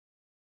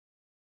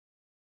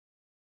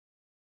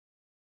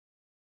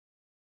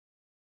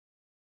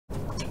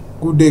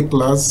Good day,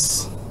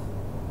 class.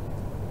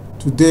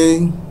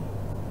 Today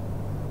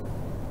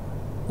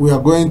we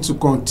are going to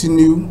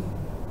continue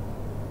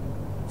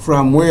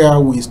from where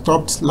we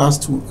stopped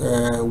last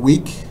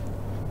week.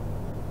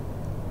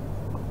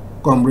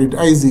 Comrade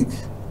Isaac,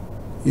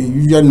 a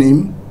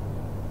username,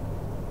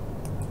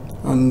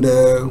 and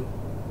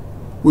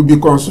we'll be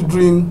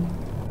considering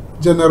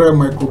General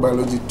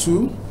Microbiology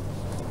 2,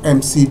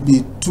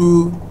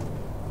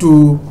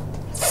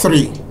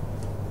 MCB223.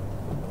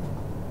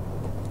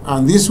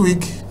 And this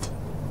week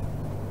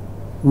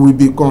we'll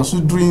be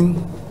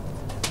considering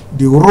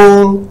the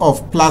role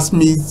of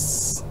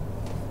plasmids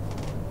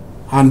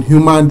and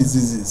human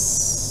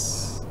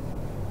diseases.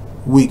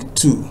 Week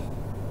 2.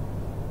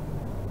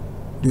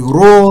 The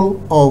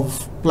role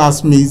of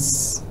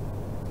plasmids,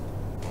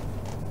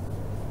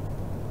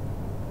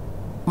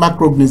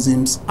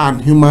 microorganisms,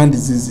 and human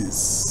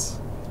diseases.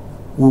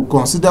 We'll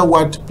consider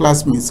what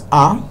plasmids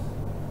are.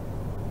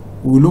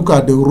 We'll look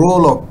at the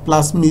role of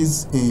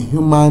plasmids in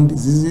human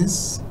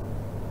diseases.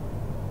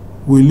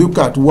 We'll look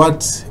at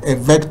what a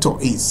vector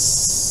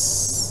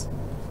is.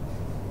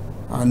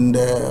 And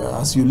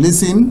as you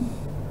listen,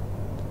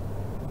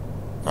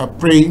 I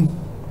pray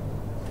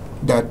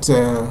that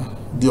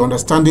the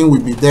understanding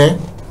will be there,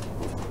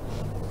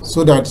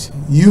 so that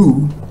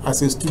you,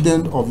 as a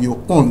student of your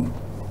own,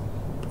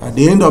 at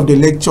the end of the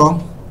lecture,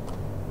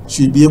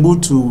 should be able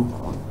to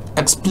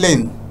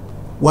explain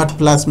what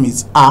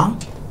plasmids are,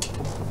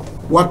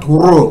 what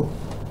role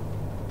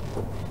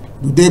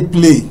do they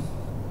play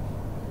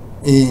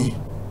in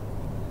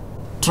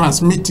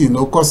transmitting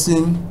or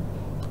causing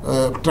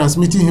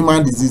transmitting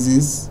human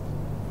diseases,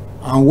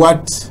 and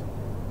what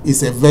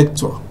is a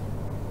vector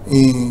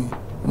in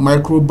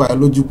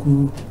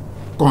microbiological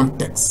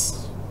context.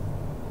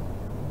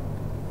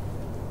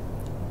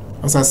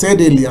 As I said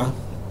earlier,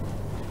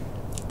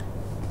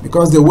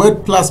 because the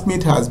word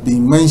plasmid has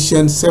been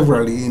mentioned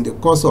severally in the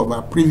course of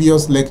our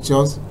previous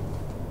lectures,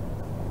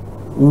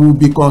 we will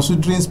be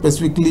considering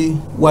specifically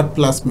what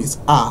plasmids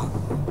are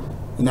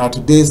in our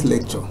today's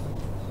lecture.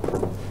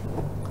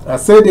 I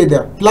said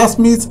that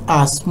plasmids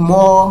are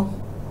small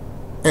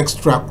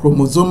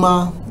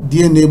extrachromosomal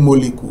DNA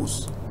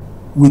molecules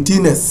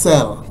within a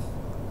cell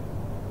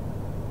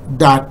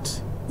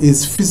that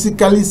is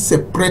physically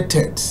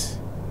separated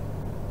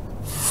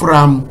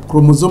from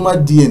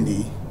chromosomal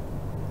DNA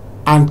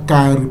and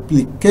can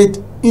replicate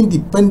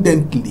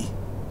independently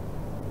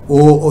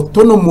or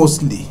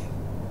autonomously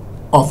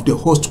of the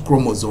host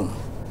chromosome.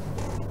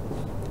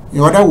 In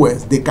other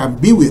words, they can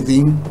be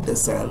within the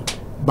cell,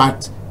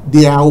 but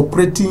they are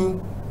operating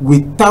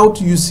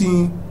without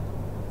using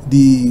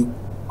the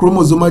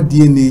chromosomal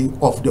DNA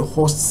of the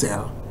host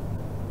cell.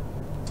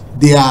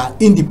 They are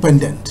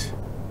independent.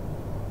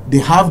 They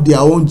have their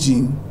own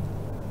gene,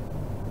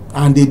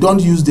 and they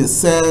don't use the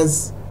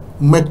cell's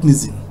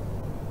mechanism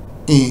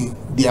in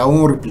their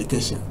own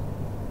replication.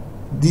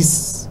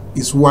 This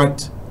is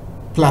what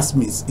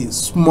plasmids is: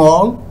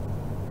 small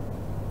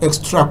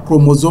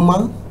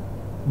extrachromosomal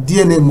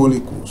DNA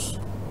molecules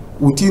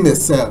within a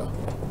cell,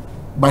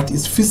 but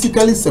is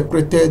physically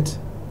separated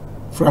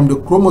from the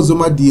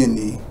chromosomal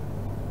DNA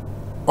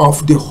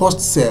of the host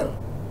cell,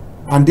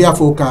 and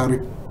therefore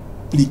can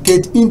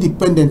replicate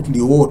independently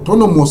or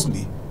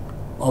autonomously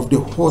of the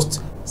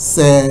host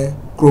cell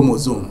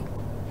chromosome.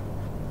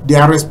 They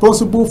are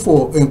responsible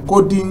for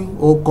encoding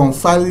or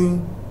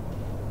conferring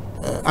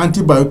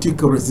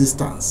antibiotic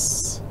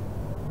resistance.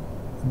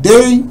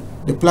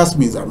 The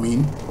plasmids,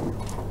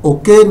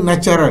 occur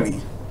naturally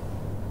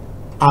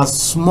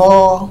as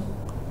small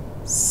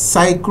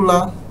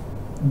circular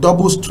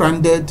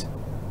double-stranded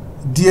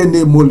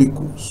DNA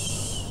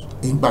molecules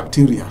in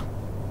bacteria.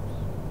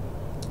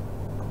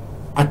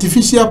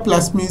 Artificial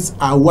plasmids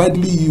are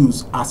widely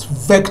used as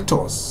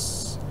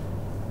vectors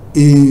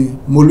in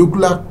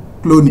molecular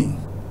cloning,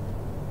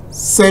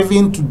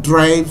 serving to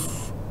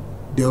drive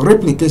the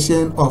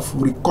replication of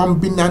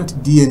recombinant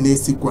DNA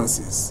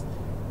sequences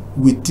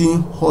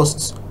within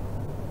host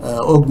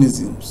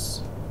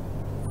organisms.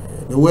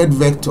 The word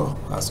vector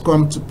has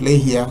come to play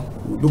here.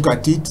 We'll look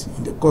at it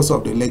in the course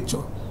of the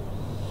lecture.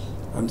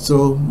 And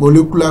so,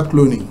 molecular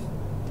cloning.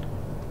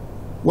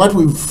 What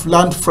we've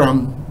learned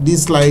from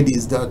this slide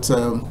is that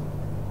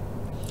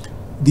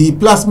the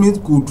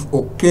plasmid could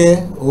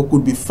occur or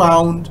could be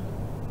found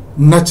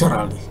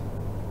naturally,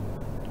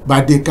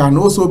 but they can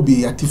also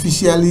be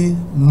artificially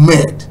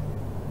made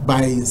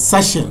by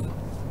insertion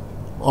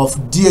of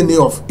DNA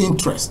of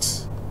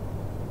interest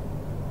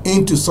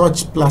into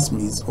such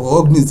plasmids or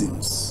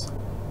organisms,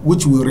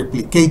 which will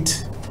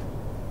replicate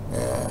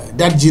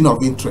that gene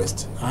of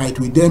interest, and it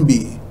will then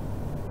be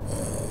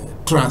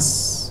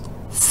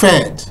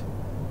transferred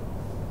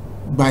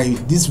by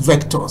these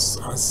vectors,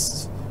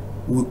 as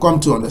we come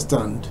to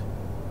understand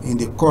in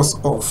the course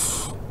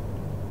of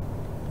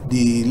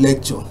the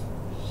lecture.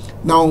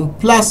 Now,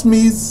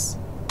 plasmids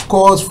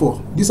calls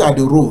for, these are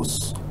the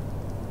roles: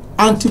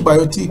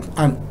 antibiotic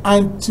and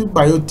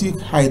antibiotic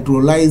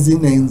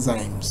hydrolyzing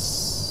enzymes.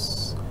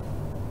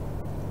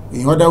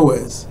 In other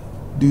words,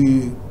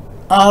 they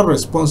are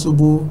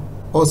responsible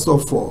also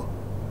for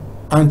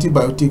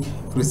antibiotic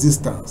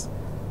resistance.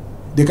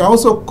 They can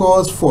also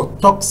cause for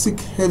toxic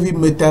heavy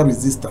metal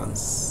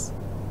resistance.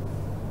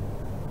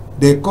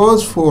 They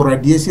cause for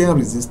radiation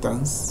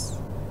resistance.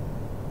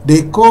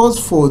 They cause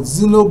for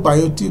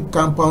xenobiotic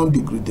compound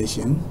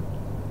degradation.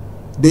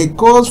 They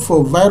cause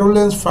for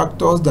virulence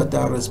factors that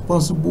are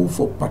responsible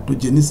for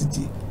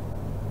pathogenicity.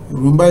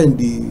 Remember in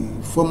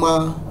the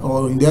former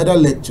or in the other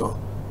lecture,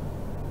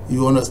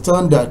 you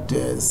understand that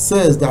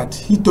says that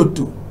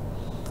Hitoto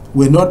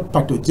were not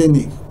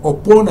pathogenic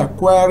upon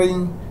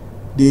acquiring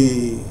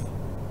the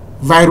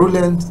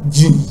virulent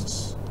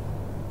genes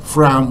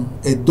from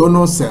a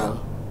donor cell.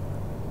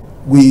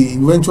 We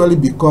eventually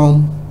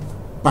become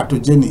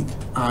pathogenic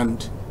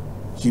and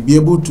should be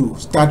able to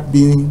start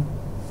being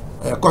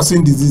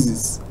causing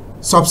diseases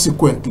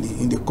subsequently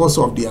in the course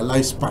of their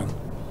lifespan.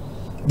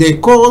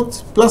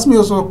 Plasmid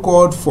also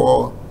called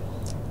for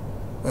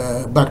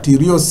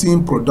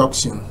bacteriocin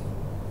production.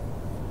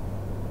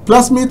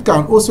 Plasmid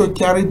can also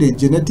carry the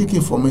genetic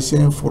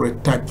information for a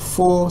type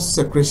 4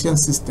 secretion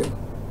system,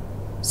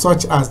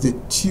 such as the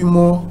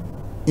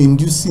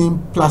tumor-inducing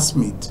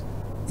plasmid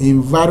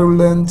in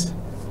virulent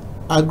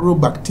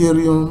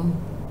Agrobacterium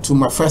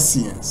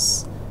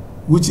tumefaciens,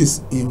 which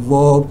is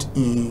involved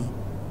in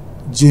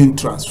gene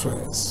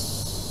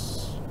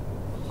transfers.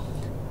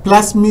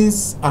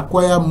 Plasmids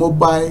acquire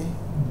mobile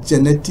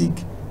genetic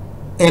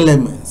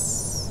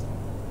elements,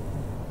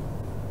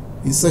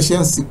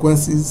 insertion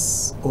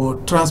sequences or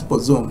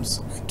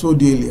transposomes. I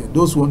told you earlier,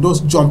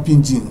 those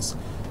jumping genes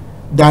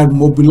that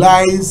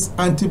mobilize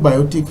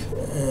antibiotic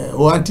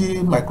or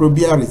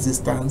antimicrobial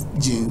resistance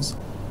genes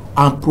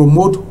and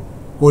promote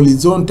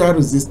horizontal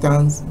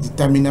resistance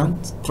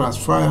determinant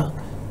transfer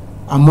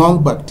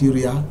among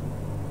bacteria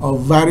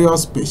of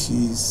various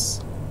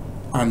species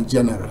and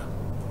genera.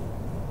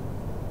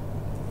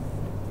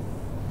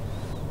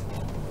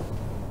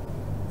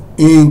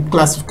 In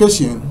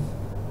classification,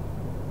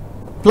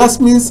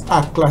 plasmids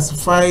are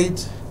classified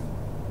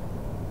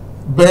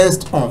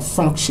based on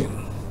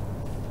function.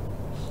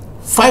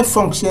 5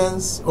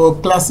 functions or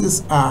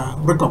classes are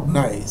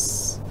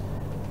recognized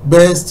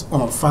based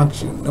on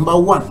function. Number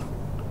 1,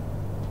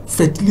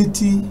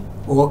 fertility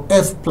or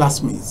F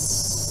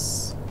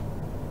plasmids,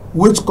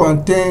 which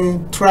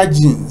contain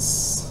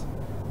trigenes.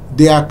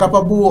 They are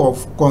capable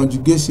of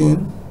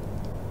conjugation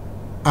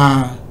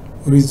and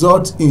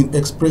result in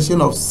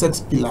expression of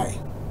sex pili.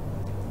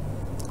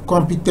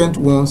 Competent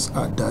ones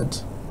are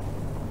that.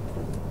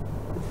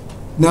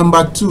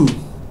 Number 2,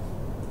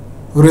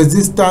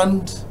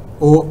 resistant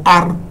or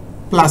R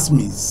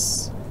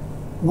plasmids,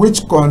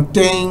 which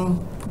contain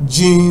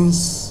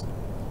genes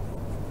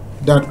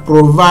that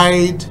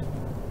provide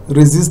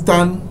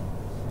resistance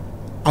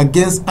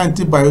against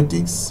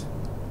antibiotics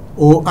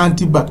or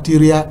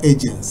antibacterial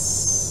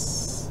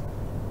agents,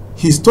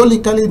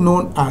 historically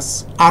known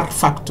as R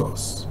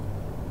factors,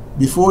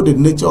 before the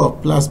nature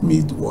of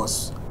plasmid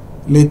was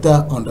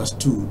later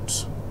understood.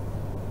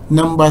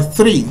 Number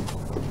 3,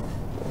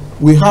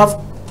 we have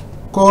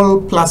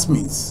called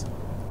plasmids,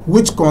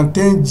 which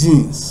contain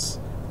genes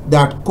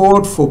that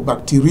code for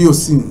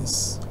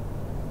bacteriocins,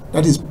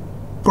 that is,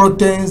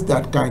 proteins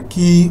that can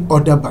kill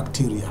other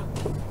bacteria.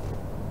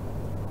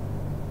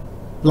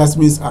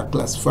 Plasmids are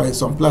classified.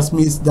 Some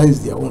plasmids, that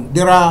is their own.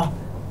 There are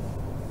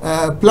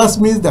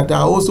plasmids that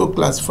are also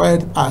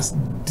classified as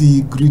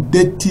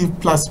degradative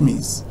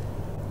plasmids,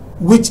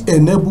 which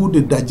enable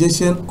the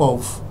digestion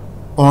of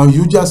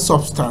unusual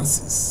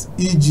substances,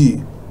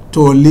 e.g.,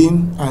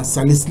 toluene and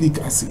salicylic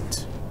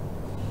acid.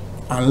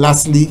 And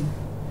lastly,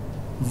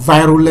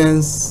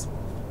 virulence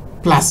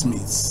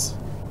plasmids,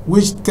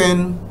 which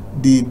turn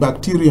the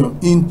bacterium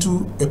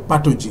into a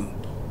pathogen.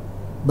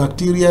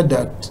 Bacteria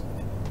that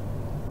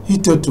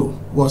hitherto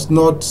was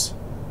not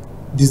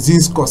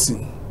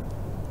disease-causing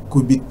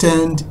could be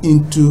turned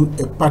into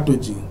a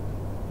pathogen,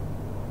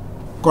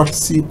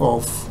 courtesy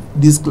of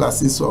these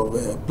classes of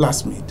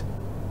plasmid.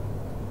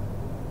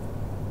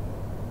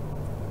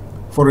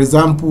 For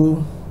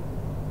example,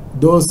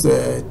 those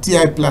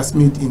TI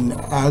plasmid in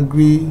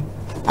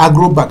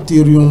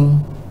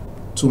Agrobacterium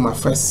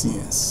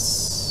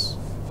tumefaciens.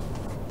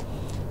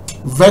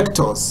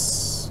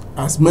 Vectors,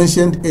 as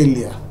mentioned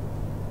earlier,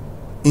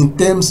 in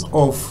terms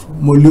of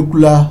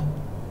molecular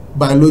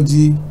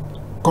biology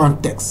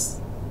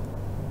context.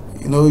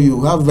 You know,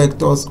 you have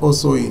vectors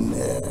also in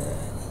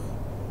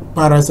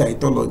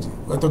parasitology.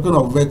 We're talking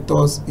of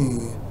vectors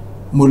in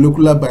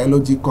molecular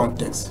biology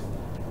context.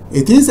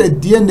 It is a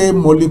DNA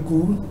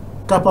molecule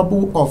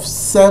capable of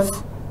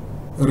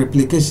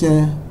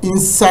self-replication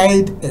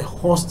inside a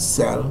host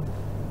cell,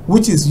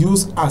 which is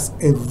used as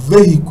a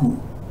vehicle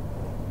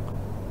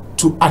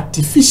to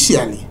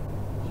artificially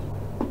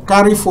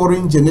carry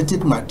foreign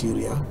genetic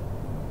material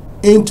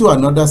into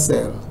another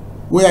cell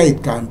where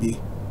it can be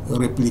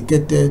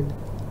replicated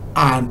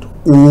and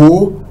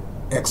or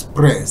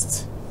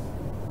expressed.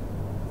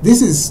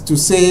 This is to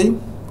say,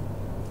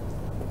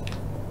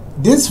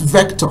 this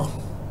vector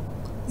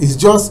is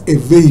just a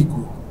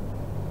vehicle.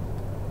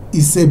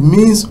 It's a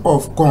means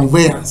of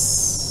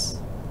conveyance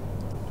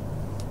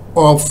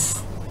of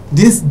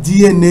this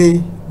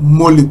DNA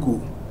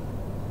molecule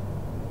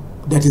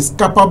that is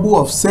capable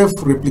of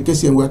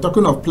self-replication. We're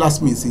talking of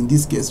plasmids in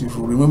this case, if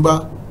you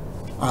remember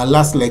our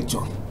last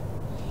lecture,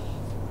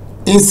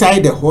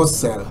 inside the host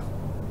cell.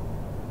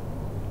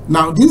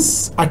 Now,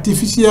 these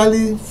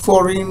artificially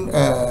foreign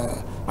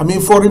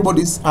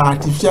bodies are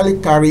artificially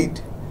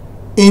carried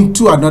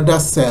into another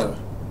cell.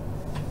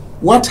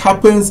 What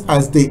happens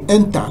as they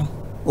enter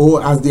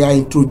or as they are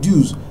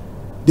introduced,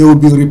 they will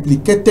be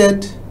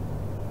replicated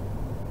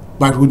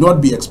but will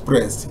not be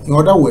expressed. In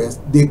other words,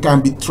 they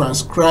can be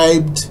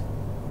transcribed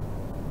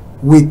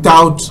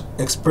without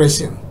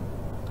expression.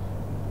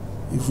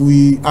 If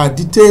we are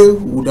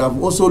detailed, we would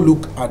have also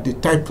looked at the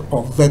type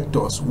of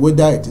vectors,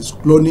 whether it is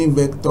cloning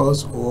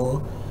vectors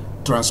or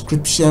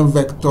transcription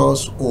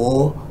vectors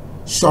or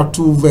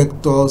shuttle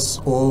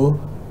vectors or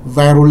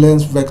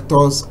virulence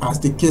vectors, as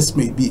the case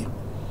may be.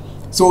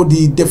 So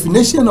the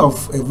definition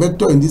of a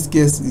vector in this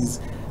case is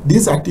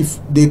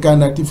they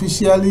can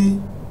artificially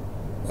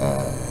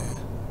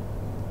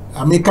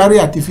carry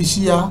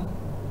artificial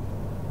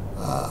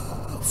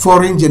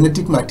foreign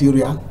genetic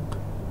material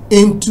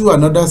into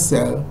another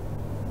cell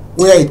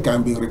where it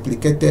can be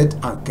replicated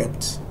and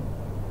kept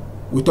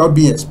without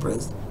being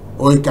expressed,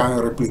 or it can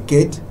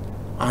replicate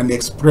and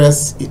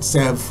express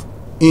itself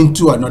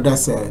into another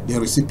cell, the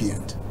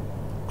recipient.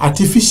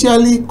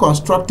 Artificially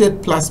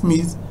constructed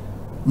plasmids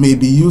may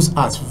be used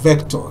as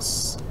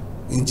vectors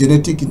in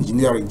genetic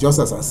engineering. Just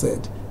as I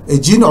said, a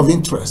gene of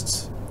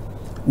interest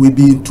will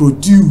be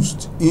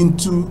introduced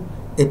into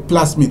a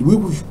plasmid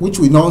which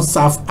will now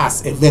serve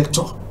as a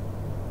vector.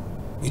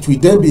 It will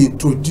then be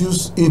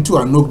introduced into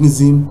an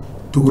organism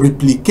to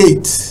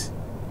replicate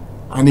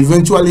and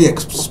eventually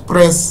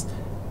express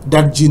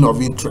that gene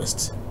of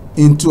interest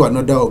into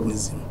another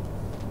organism.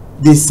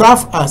 They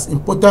serve as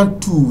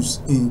important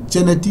tools in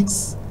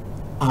genetics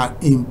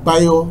and in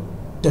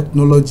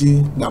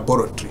biotechnology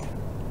laboratory.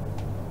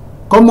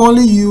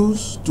 Commonly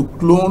used to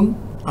clone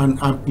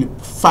and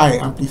amplify.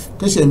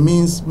 Amplification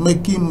means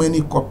making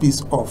many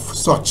copies of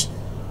such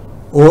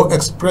or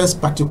express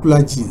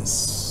particular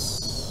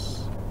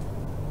genes.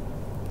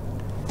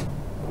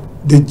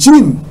 The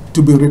gene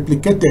to be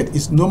replicated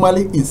is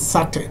normally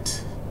inserted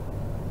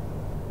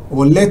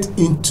or let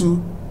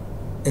into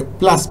a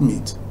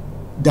plasmid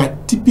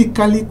that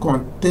typically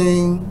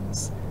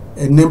contains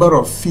a number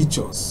of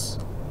features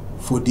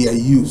for their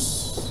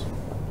use.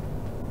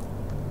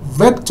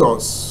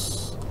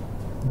 Vectors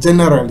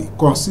generally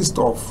consist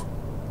of,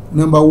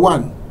 number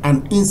one,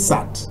 an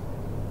insert,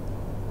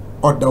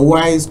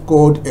 otherwise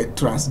called a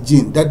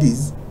transgene, that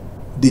is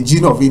the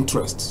gene of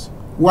interest.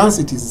 Once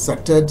it is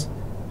inserted,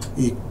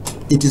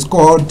 it is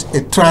called a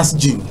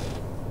transgene.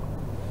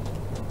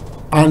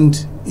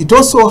 And it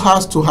also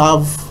has to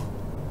have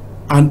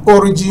an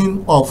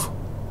origin of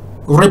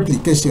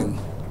replication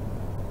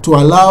to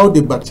allow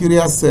the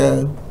bacterial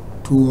cell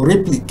to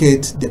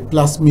replicate the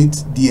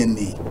plasmid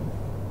DNA.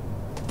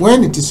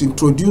 When it is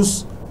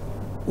introduced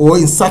or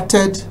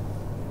inserted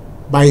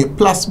by a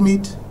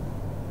plasmid,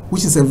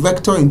 which is a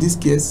vector in this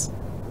case,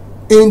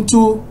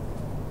 into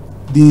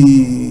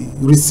the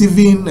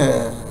receiving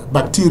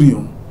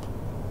bacterium,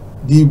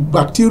 the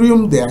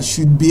bacterium there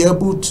should be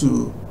able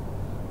to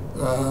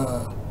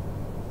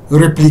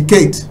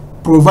replicate,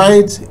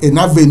 provide an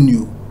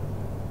avenue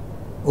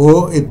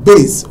or a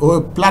base or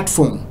a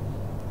platform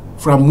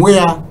from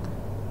where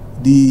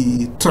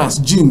the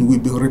transgene will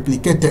be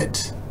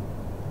replicated.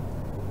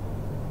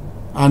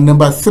 And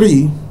number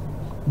three,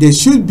 there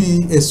should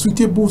be a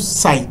suitable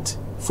site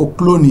for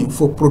cloning,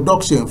 for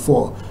production,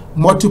 for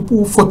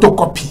multiple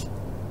photocopy,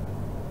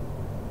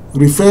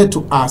 referred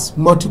to as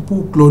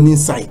multiple cloning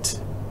site.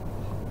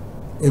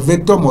 A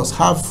vector must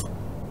have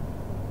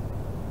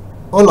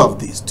all of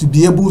this to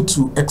be able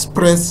to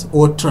express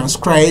or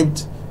transcribe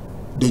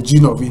the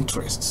gene of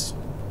interest.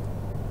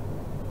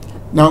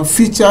 Now,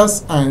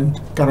 features and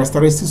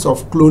characteristics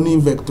of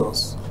cloning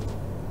vectors.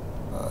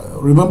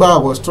 Remember, I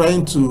was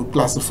trying to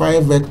classify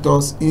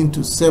vectors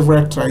into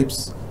several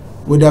types,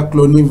 whether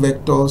cloning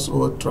vectors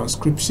or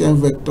transcription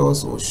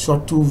vectors or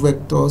shuttle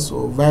vectors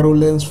or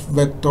virulence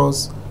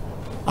vectors,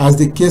 as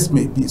the case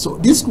may be. So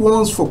these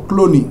ones for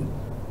cloning,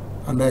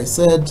 and I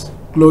said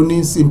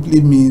cloning simply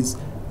means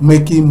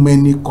making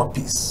many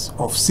copies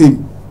of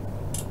same.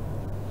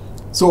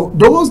 So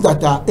those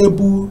that are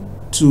able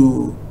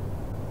to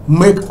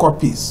make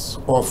copies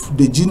of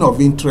the gene of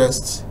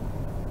interest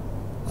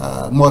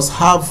must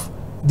have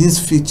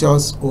these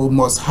features or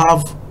must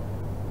have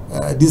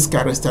these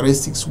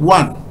characteristics.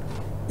 One,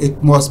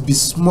 it must be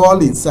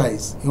small in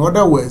size. In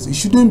other words, it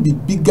shouldn't be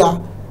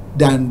bigger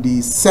than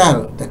the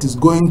cell that is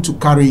going to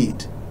carry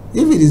it.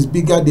 If it is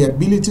bigger, the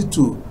ability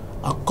to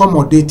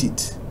accommodate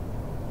it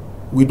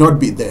will not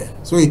be there.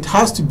 So it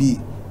has to be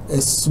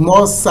a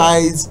small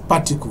size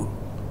particle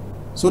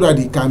so that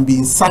it can be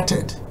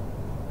inserted,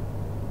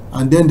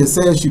 and then the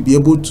cell should be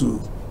able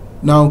to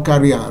now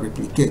carry and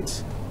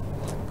replicate.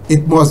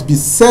 It must be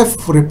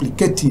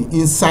self-replicating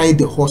inside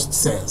the host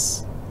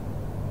cells.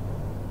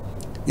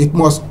 It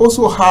must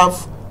also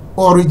have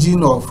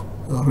origin of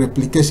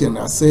replication,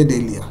 as said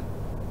earlier.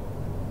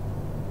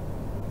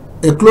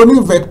 A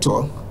cloning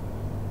vector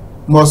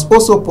must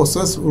also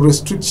possess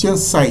restriction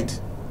site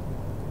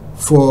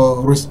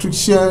for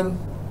restriction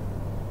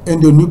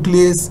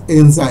endonuclease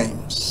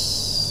enzymes.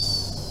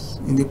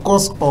 In the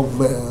course of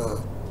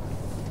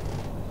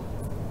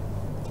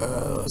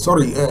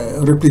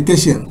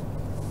replication,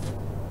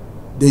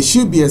 there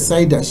should be a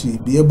site that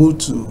should be able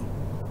to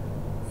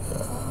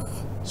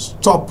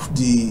stop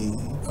the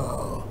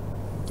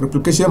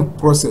replication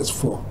process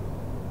for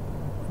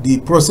the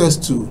process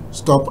to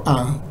stop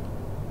and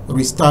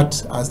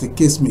restart, as the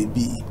case may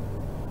be.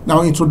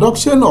 Now,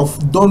 introduction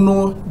of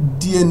donor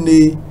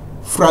DNA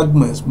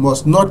fragments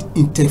must not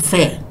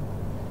interfere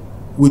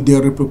with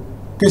the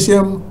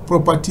replication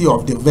property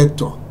of the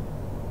vector.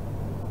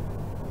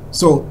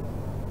 So,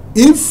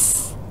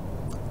 if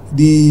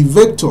the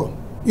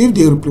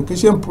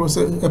replication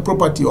process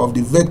property of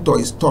the vector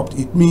is stopped,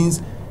 it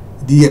means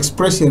the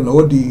expression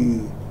or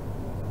the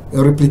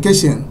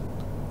replication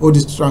or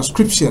the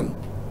transcription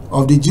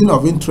of the gene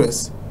of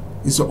interest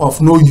is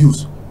of no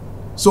use.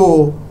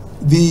 So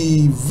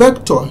the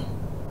vector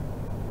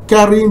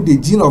carrying the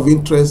gene of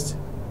interest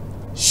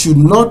should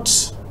not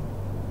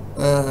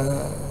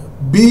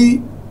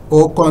be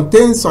or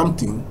contain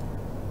something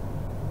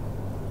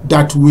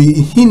that will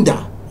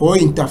hinder or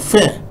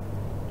interfere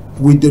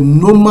with the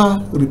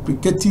normal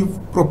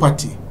replicative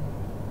property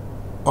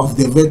of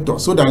the vector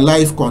so that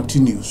life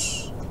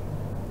continues.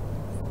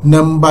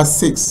 Number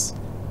 6,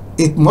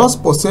 it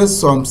must possess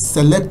some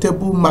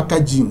selectable marker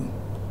gene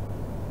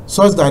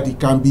such that it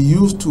can be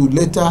used for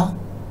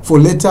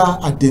later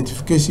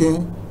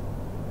identification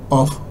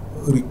of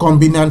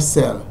recombinant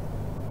cell.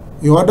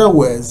 In other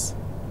words,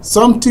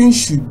 something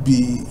should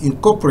be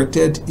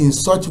incorporated in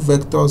such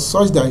vectors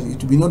such that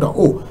it will be known that,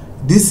 oh,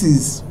 this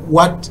is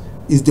what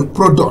is the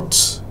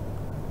product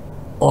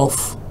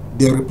of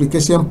the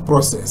replication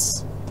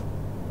process.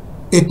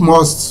 It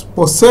must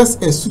possess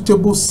a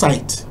suitable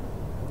site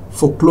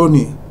for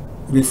cloning,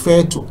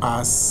 referred to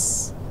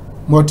as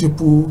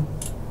multiple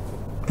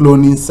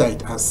cloning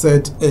site, as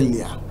said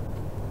earlier.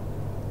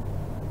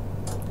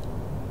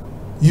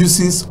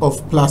 Uses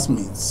of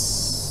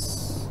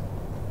plasmids.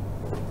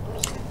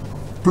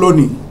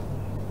 Cloning,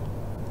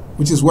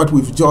 which is what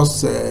we've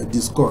just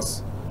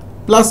discussed.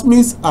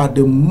 Plasmids are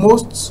the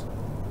most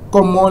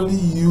commonly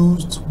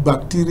used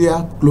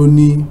bacteria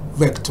cloning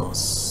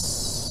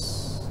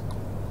vectors.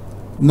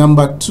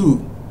 Number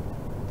 2,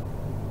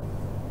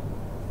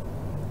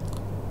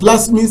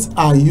 plasmids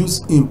are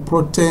used in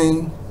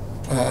protein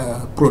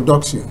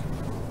production.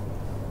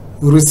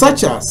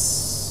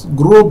 Researchers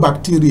grow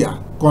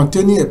bacteria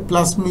containing a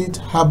plasmid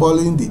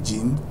harboring the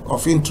gene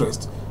of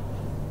interest.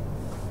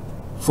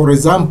 For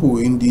example,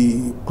 in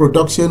the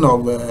production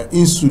of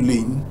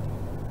insulin,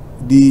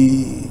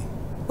 the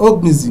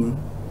organism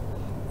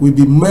will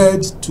be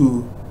made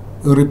to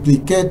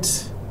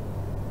replicate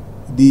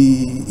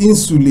the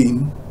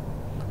insulin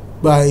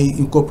by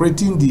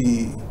incorporating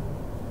the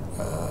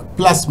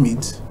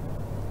plasmid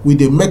with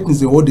the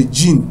mechanism or the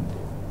gene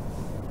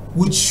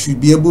which should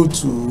be able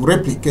to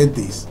replicate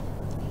this.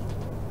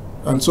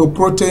 And so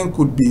protein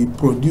could be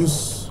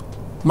produced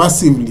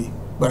massively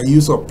by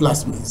use of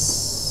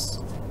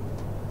plasmids.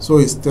 So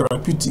it's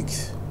therapeutic,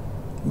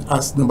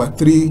 as number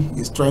 3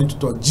 is trying to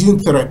talk gene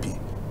therapy.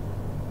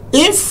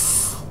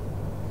 If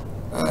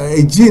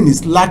a gene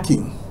is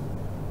lacking,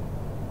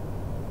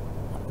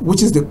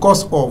 which is the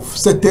cause of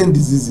certain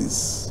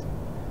diseases,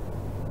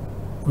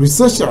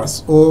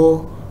 researchers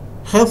or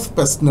health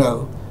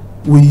personnel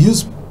will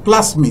use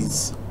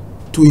plasmids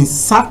to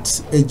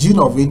insert a gene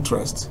of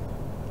interest,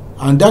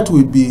 and that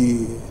will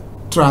be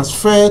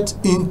transferred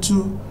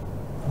into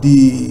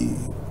the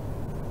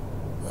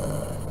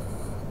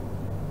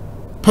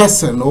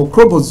person or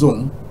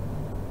chromosome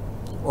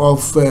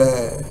of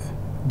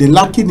the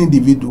lacking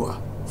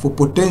individual for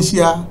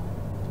potential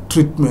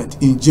treatment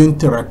in gene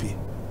therapy.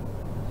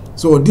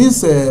 So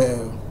these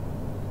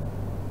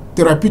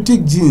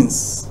therapeutic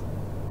genes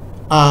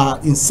are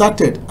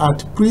inserted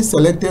at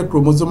pre-selected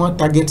chromosomal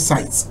target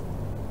sites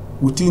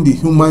within the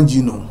human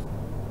genome,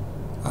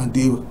 and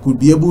they could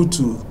be able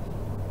to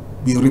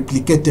be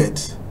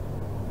replicated,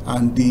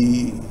 and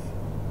the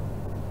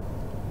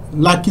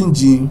lacking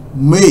gene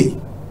may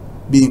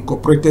be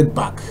incorporated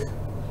back.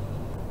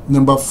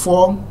 Number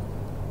 4,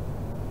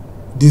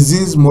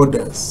 disease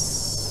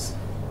models.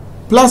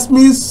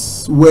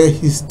 Plasmids were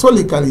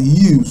historically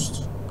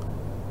used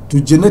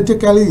to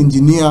genetically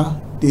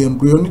engineer the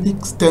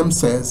embryonic stem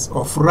cells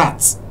of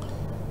rats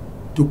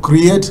to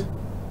create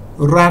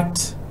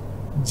rat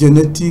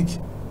genetic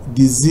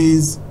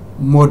disease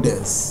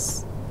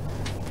models.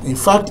 In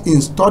fact,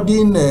 in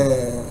studying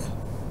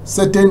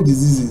certain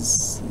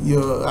diseases,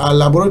 our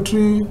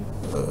laboratory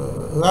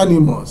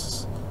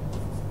animals,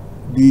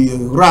 the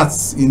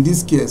rats in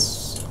this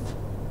case,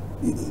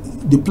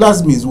 the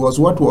plasmids was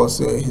what was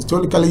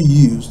historically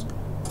used.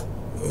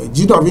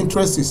 Gene of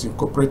interest is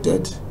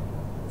incorporated,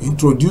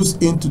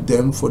 introduced into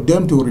them for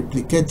them to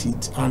replicate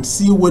it and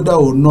see whether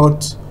or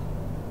not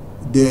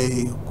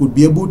they could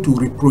be able to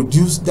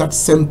reproduce that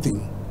same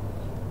thing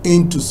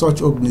into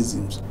such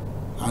organisms,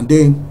 and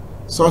then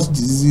such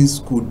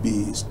diseases could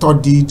be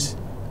studied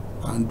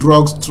and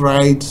drugs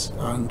tried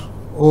and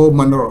all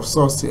manner of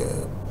such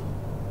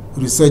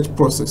research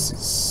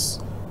processes.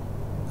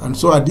 And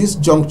so at this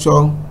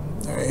juncture,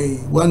 I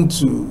want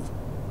to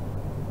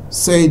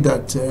say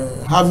that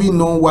having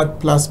known what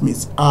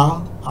plasmids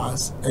are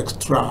as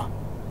extra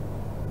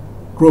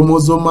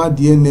chromosomal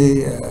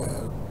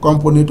DNA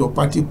component or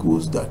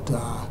particles that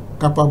are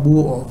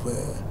capable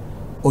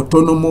of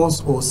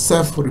autonomous or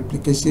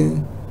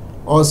self-replication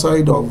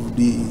outside of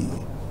the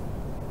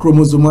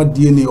chromosomal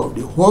DNA of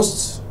the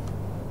host,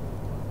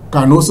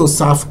 can also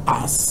serve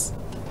as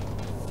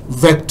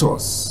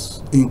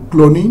vectors in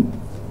cloning,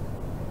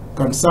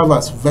 can serve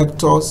as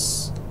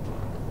vectors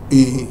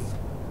in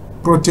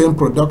protein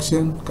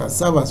production, can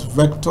serve as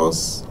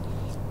vectors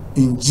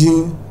in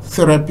gene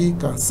therapy,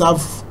 can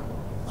serve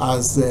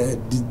as a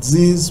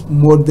disease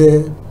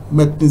model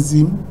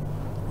mechanism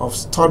of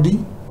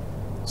study,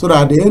 so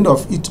that at the end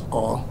of it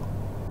all,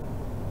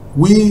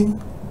 we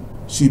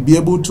should be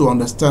able to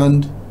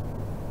understand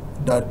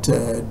that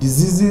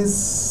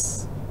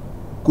diseases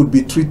could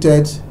be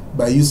treated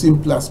by using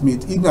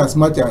plasmids, in as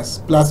much as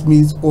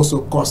plasmids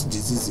also cause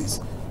diseases.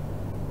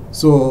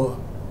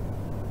 So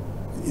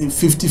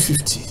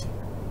 50-50.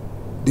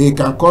 They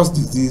can cause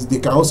disease, they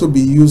can also be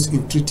used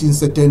in treating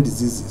certain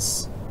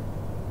diseases.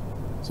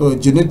 So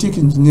genetic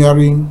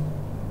engineering,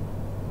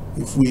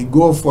 if we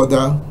go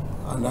further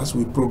and as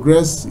we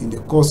progress in the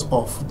course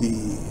of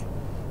the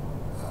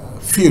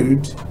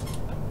field,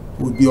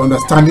 we'll be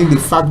understanding the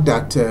fact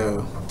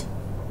that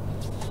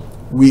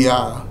we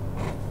are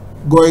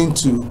going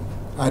to,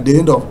 at the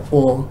end of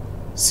all,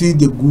 see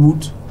the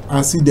good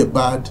and see the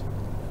bad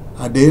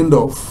at the end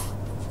of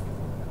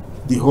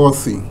the whole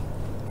thing.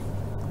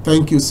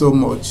 Thank you so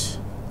much,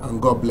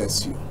 and God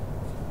bless you.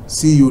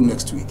 See you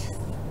next week.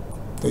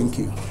 Thank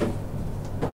you.